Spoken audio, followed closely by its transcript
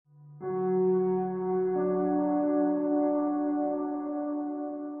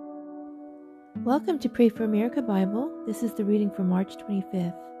Welcome to Pray for America Bible. This is the reading for March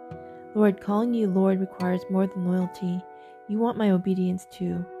 25th. Lord, calling you Lord requires more than loyalty. You want my obedience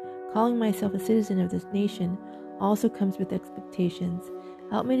too. Calling myself a citizen of this nation also comes with expectations.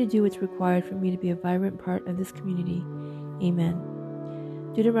 Help me to do what's required for me to be a vibrant part of this community.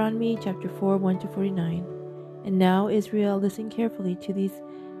 Amen. Deuteronomy chapter 4, 1-49. And now, Israel, listen carefully to these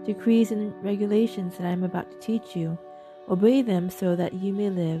decrees and regulations that I am about to teach you. Obey them so that you may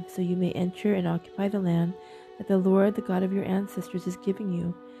live, so you may enter and occupy the land that the Lord, the God of your ancestors, is giving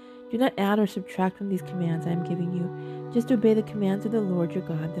you. Do not add or subtract from these commands I am giving you. Just obey the commands of the Lord your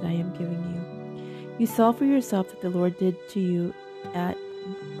God that I am giving you. You saw for yourself that the Lord did to you at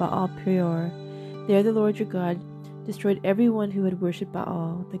Baal Peor. There the Lord your God destroyed everyone who had worshipped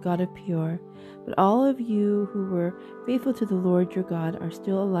Baal, the god of Peor. But all of you who were faithful to the Lord your God are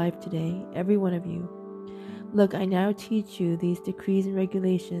still alive today, every one of you. Look, I now teach you these decrees and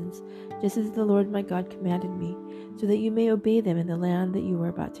regulations, just as the Lord my God commanded me, so that you may obey them in the land that you are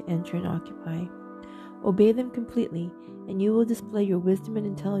about to enter and occupy. Obey them completely, and you will display your wisdom and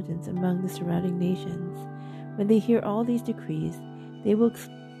intelligence among the surrounding nations. When they hear all these decrees, they will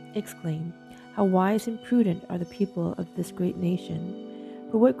exclaim, "How wise and prudent are the people of this great nation!"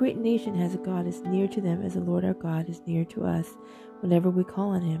 For what great nation has a God as near to them as the Lord our God is near to us whenever we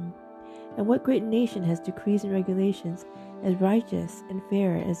call on him? And what great nation has decrees and regulations as righteous and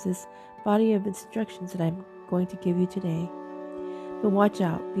fair as this body of instructions that I'm going to give you today? But watch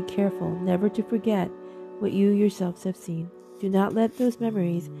out, be careful, never to forget what you yourselves have seen. Do not let those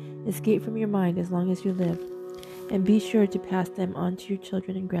memories escape from your mind as long as you live, and be sure to pass them on to your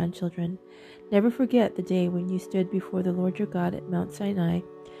children and grandchildren. Never forget the day when you stood before the Lord your God at Mount Sinai,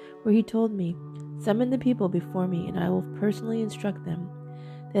 where he told me, "Summon the people before me, and I will personally instruct them.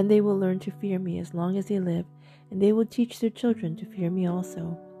 Then they will learn to fear me as long as they live, and they will teach their children to fear me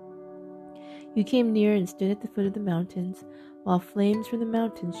also." You came near and stood at the foot of the mountains, while flames from the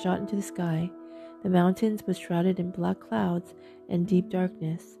mountains shot into the sky. The mountains were shrouded in black clouds and deep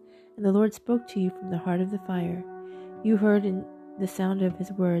darkness, and the Lord spoke to you from the heart of the fire. You heard the sound of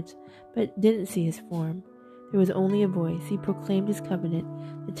his words, but didn't see his form. There was only a voice. He proclaimed his covenant,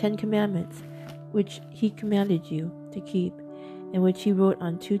 the 10 Commandments, which he commanded you to keep, and which he wrote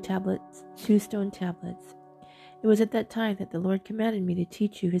on 2 stone tablets. It was at that time that the Lord commanded me to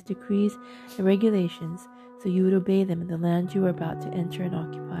teach you his decrees and regulations, so you would obey them in the land you are about to enter and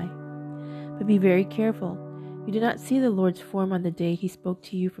occupy. But be very careful. You did not see the Lord's form on the day he spoke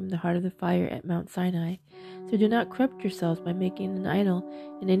to you from the heart of the fire at Mount Sinai, so do not corrupt yourselves by making an idol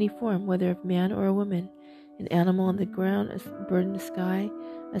in any form, whether of man or a woman, an animal on the ground, a bird in the sky,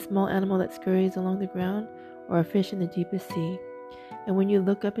 a small animal that scurries along the ground, or a fish in the deepest sea. And when you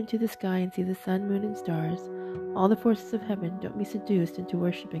look up into the sky and see the sun, moon, and stars, all the forces of heaven, don't be seduced into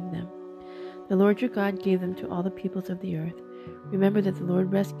worshiping them. The Lord your God gave them to all the peoples of the earth. Remember that the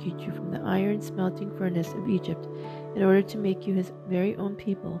Lord rescued you from the iron smelting furnace of Egypt in order to make you his very own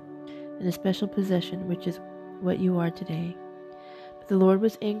people and a special possession, which is what you are today. But the Lord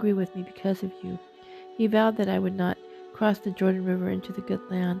was angry with me because of you. He vowed that I would not cross the Jordan River into the good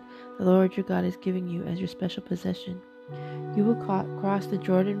land the Lord your God is giving you as your special possession. You will cross the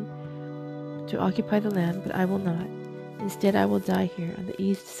Jordan to occupy the land, but I will not. Instead, I will die here on the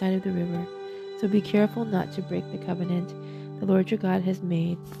east side of the river. So be careful not to break the covenant the Lord your God has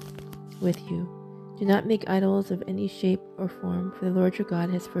made with you. Do not make idols of any shape or form, for the Lord your God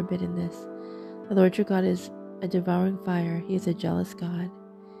has forbidden this. The Lord your God is a devouring fire. He is a jealous God.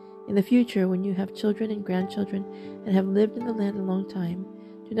 In the future, when you have children and grandchildren and have lived in the land a long time,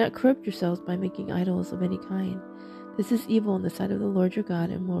 do not corrupt yourselves by making idols of any kind. This is evil in the sight of the Lord your God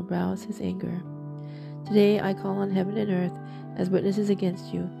and will arouse his anger. Today I call on heaven and earth as witnesses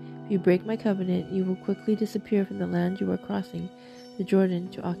against you. If you break my covenant, you will quickly disappear from the land you are crossing the Jordan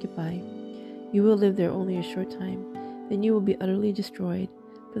to occupy. You will live there only a short time. Then you will be utterly destroyed,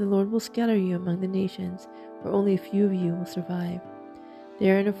 for the Lord will scatter you among the nations, where only a few of you will survive.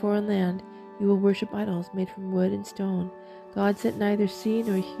 There in a foreign land you will worship idols made from wood and stone, gods that neither see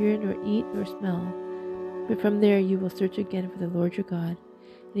nor hear nor eat nor smell. But from there you will search again for the Lord your God.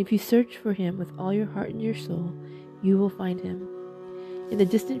 And if you search for him with all your heart and your soul, you will find him. In the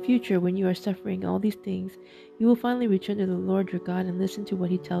distant future, when you are suffering all these things, you will finally return to the Lord your God and listen to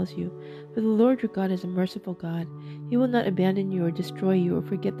what he tells you. For the Lord your God is a merciful God. He will not abandon you or destroy you or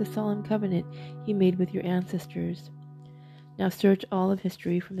forget the solemn covenant he made with your ancestors. Now search all of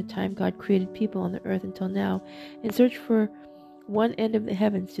history from the time God created people on the earth until now, and search from one end of the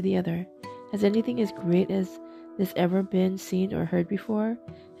heavens to the other. Has anything as great as this ever been seen or heard before?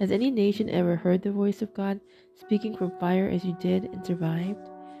 Has any nation ever heard the voice of God speaking from fire as you did and survived?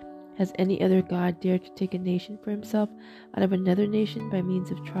 Has any other god dared to take a nation for himself out of another nation by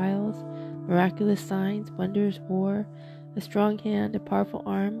means of trials, miraculous signs, wonders, war, a strong hand, a powerful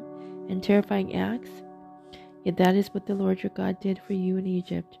arm, and terrifying acts? Yet that is what the Lord your God did for you in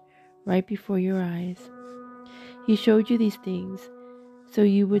Egypt, right before your eyes. He showed you these things so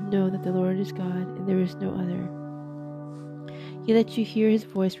you would know that the Lord is God and there is no other. He let you hear his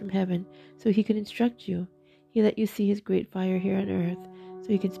voice from heaven so he could instruct you. He let you see his great fire here on earth so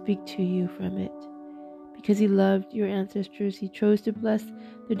he could speak to you from it. Because he loved your ancestors, he chose to bless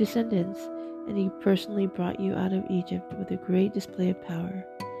their descendants, and he personally brought you out of Egypt with a great display of power.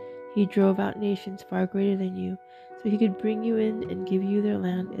 He drove out nations far greater than you, so he could bring you in and give you their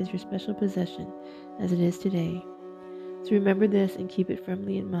land as your special possession, as it is today. So remember this and keep it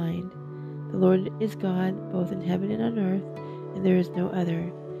firmly in mind. The Lord is God, both in heaven and on earth, and there is no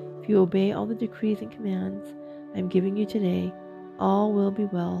other. If you obey all the decrees and commands I am giving you today, all will be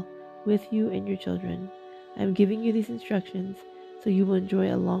well with you and your children. I am giving you these instructions so you will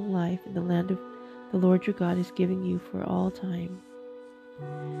enjoy a long life in the land of the Lord your God is giving you for all time.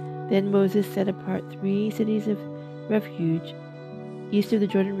 Then Moses set apart 3 cities of refuge east of the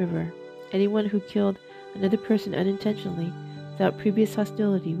Jordan River. Anyone who killed another person unintentionally without previous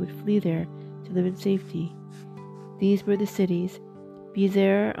hostility would flee there to live in safety. These were the cities: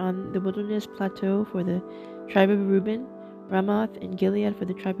 Bezer on the wilderness plateau for the tribe of Reuben, Ramoth in Gilead for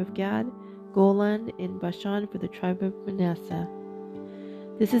the tribe of Gad, Golan in Bashan for the tribe of Manasseh.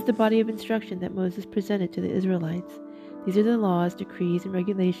 This is the body of instruction that Moses presented to the Israelites. These are the laws, decrees, and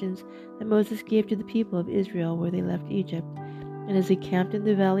regulations that Moses gave to the people of Israel where they left Egypt, and as they camped in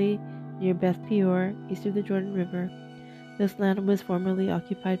the valley near Beth Peor, east of the Jordan River. This land was formerly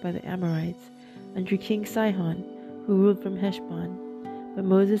occupied by the Amorites, under King Sihon, who ruled from Heshbon. But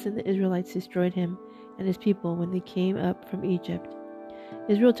Moses and the Israelites destroyed him and his people when they came up from Egypt.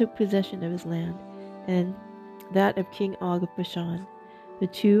 Israel took possession of his land, and that of King Og of Bashan, the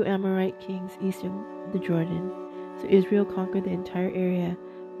 2 Amorite kings east of the Jordan. So Israel conquered the entire area,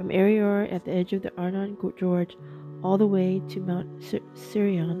 from Aroer at the edge of the Arnon Gorge, all the way to Mount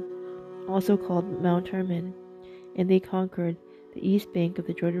Sirion, also called Mount Hermon, and they conquered the east bank of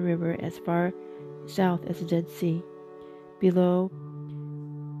the Jordan River as far south as the Dead Sea, below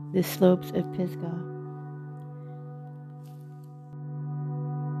the slopes of Pisgah.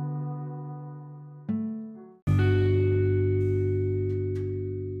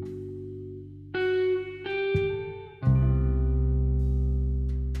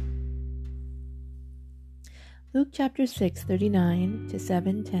 Luke chapter 6, 39 to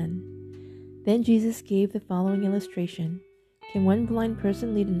 7:10. Then Jesus gave the following illustration. Can one blind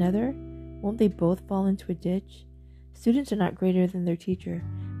person lead another? Won't they both fall into a ditch? Students are not greater than their teacher,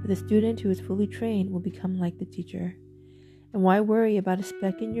 but the student who is fully trained will become like the teacher. And why worry about a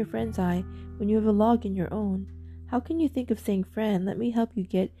speck in your friend's eye when you have a log in your own? How can you think of saying, "Friend, let me help you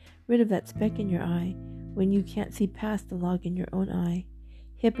get rid of that speck in your eye," when you can't see past the log in your own eye?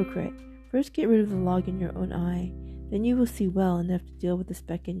 Hypocrite! First get rid of the log in your own eye, then you will see well enough to deal with the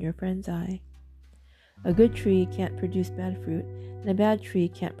speck in your friend's eye. A good tree can't produce bad fruit, and a bad tree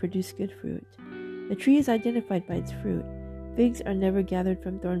can't produce good fruit. A tree is identified by its fruit. Figs are never gathered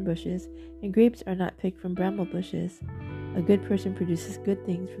from thorn bushes, and grapes are not picked from bramble bushes. A good person produces good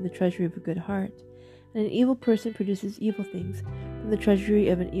things from the treasury of a good heart, and an evil person produces evil things from the treasury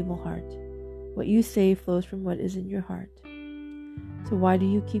of an evil heart. What you say flows from what is in your heart. So why do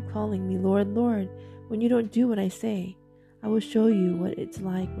you keep calling me Lord, Lord, when you don't do what I say? I will show you what it's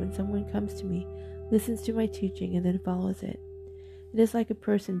like when someone comes to me, listens to my teaching, and then follows it. It is like a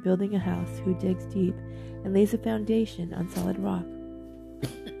person building a house who digs deep and lays a foundation on solid rock.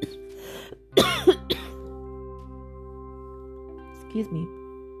 Excuse me.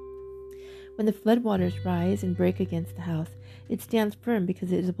 When the floodwaters rise and break against the house, it stands firm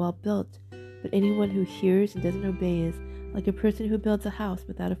because it is well built. But anyone who hears and doesn't obey is like a person who builds a house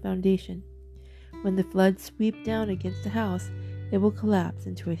without a foundation. When the floods sweep down against the house, it will collapse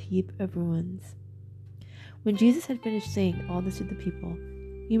into a heap of ruins. When Jesus had finished saying all this to the people,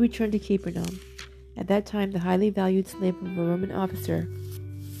 he returned to Capernaum. At that time, the highly valued slave of a Roman officer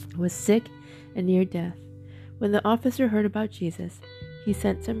was sick and near death. When the officer heard about Jesus, he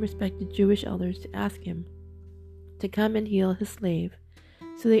sent some respected Jewish elders to ask him to come and heal his slave.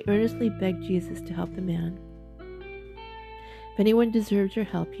 So they earnestly begged Jesus to help the man. If anyone deserves your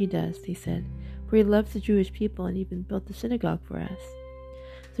help, he does, they said, for he loves the Jewish people and even built the synagogue for us.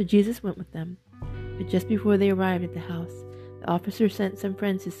 So Jesus went with them. But just before they arrived at the house, the officer sent some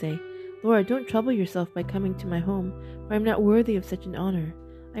friends to say, Lord, don't trouble yourself by coming to my home, for I am not worthy of such an honor.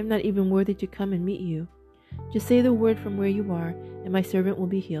 I am not even worthy to come and meet you. Just say the word from where you are, and my servant will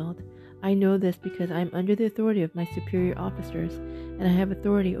be healed. I know this because I am under the authority of my superior officers, and I have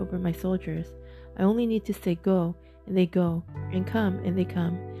authority over my soldiers. I only need to say go, and they go, and come, and they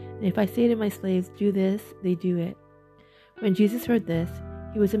come. And if I say to my slaves, do this, they do it. When Jesus heard this,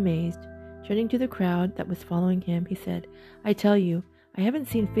 he was amazed. Turning to the crowd that was following him, he said, I tell you, I haven't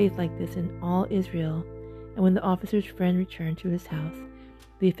seen faith like this in all Israel. And when the officer's friend returned to his house,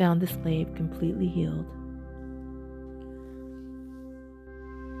 they found the slave completely healed.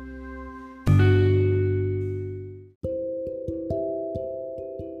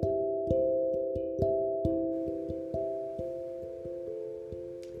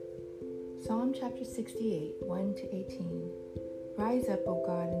 Psalm chapter 68, 1 to 18. Rise up, O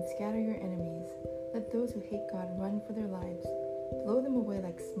God, and scatter your enemies. Let those who hate God run for their lives. Blow them away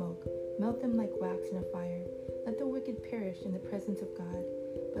like smoke. Melt them like wax in a fire. Let the wicked perish in the presence of God,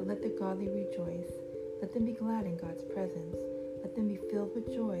 but let the godly rejoice. Let them be glad in God's presence. Let them be filled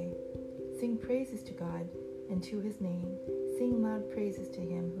with joy. Sing praises to God and to his name. Sing loud praises to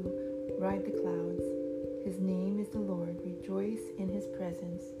him who ride the clouds. His name is the Lord. Rejoice in his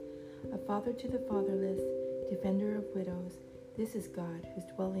presence. A father to the fatherless, defender of widows. This is God, whose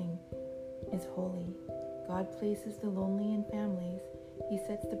dwelling is holy. God places the lonely in families. He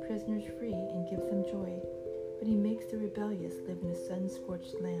sets the prisoners free and gives them joy. But he makes the rebellious live in a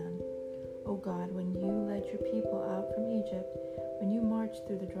sun-scorched land. O God, when you led your people out from Egypt, when you marched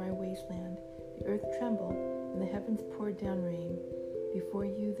through the dry wasteland, the earth trembled and the heavens poured down rain. Before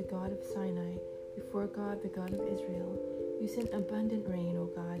you, the God of Sinai, before God, the God of Israel, you sent abundant rain, O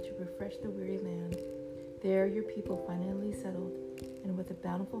God, to refresh the weary land. There your people finally settled, and with a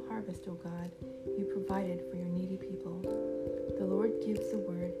bountiful harvest, O God, you provided for your needy people. The Lord gives the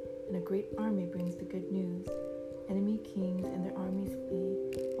word, and a great army brings the good news. Enemy kings and their armies flee,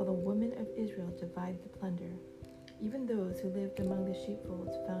 while the women of Israel divide the plunder. Even those who lived among the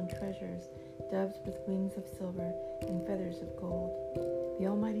sheepfolds found treasures, doves with wings of silver and feathers of gold. The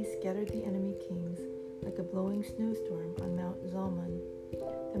Almighty scattered the enemy kings like a blowing snowstorm on Mount Zalmon.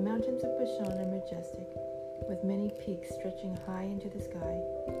 The mountains of Bashan are majestic, with many peaks stretching high into the sky.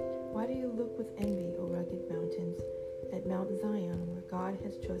 Why do you look with envy, O rugged mountains, at Mount Zion, where God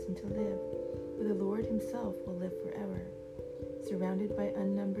has chosen to live, where the Lord himself will live forever? Surrounded by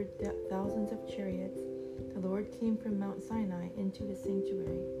unnumbered thousands of chariots, the Lord came from Mount Sinai into his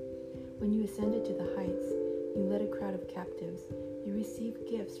sanctuary. When you ascended to the heights, you led a crowd of captives. You received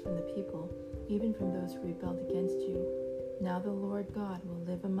gifts from the people, even from those who rebelled against you. Now the Lord God will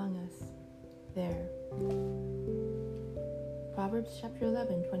live among us. There. Proverbs chapter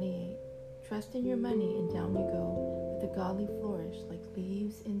 11, 28. Trust in your money and down you go, but the godly flourish like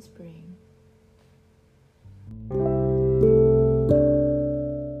leaves in spring.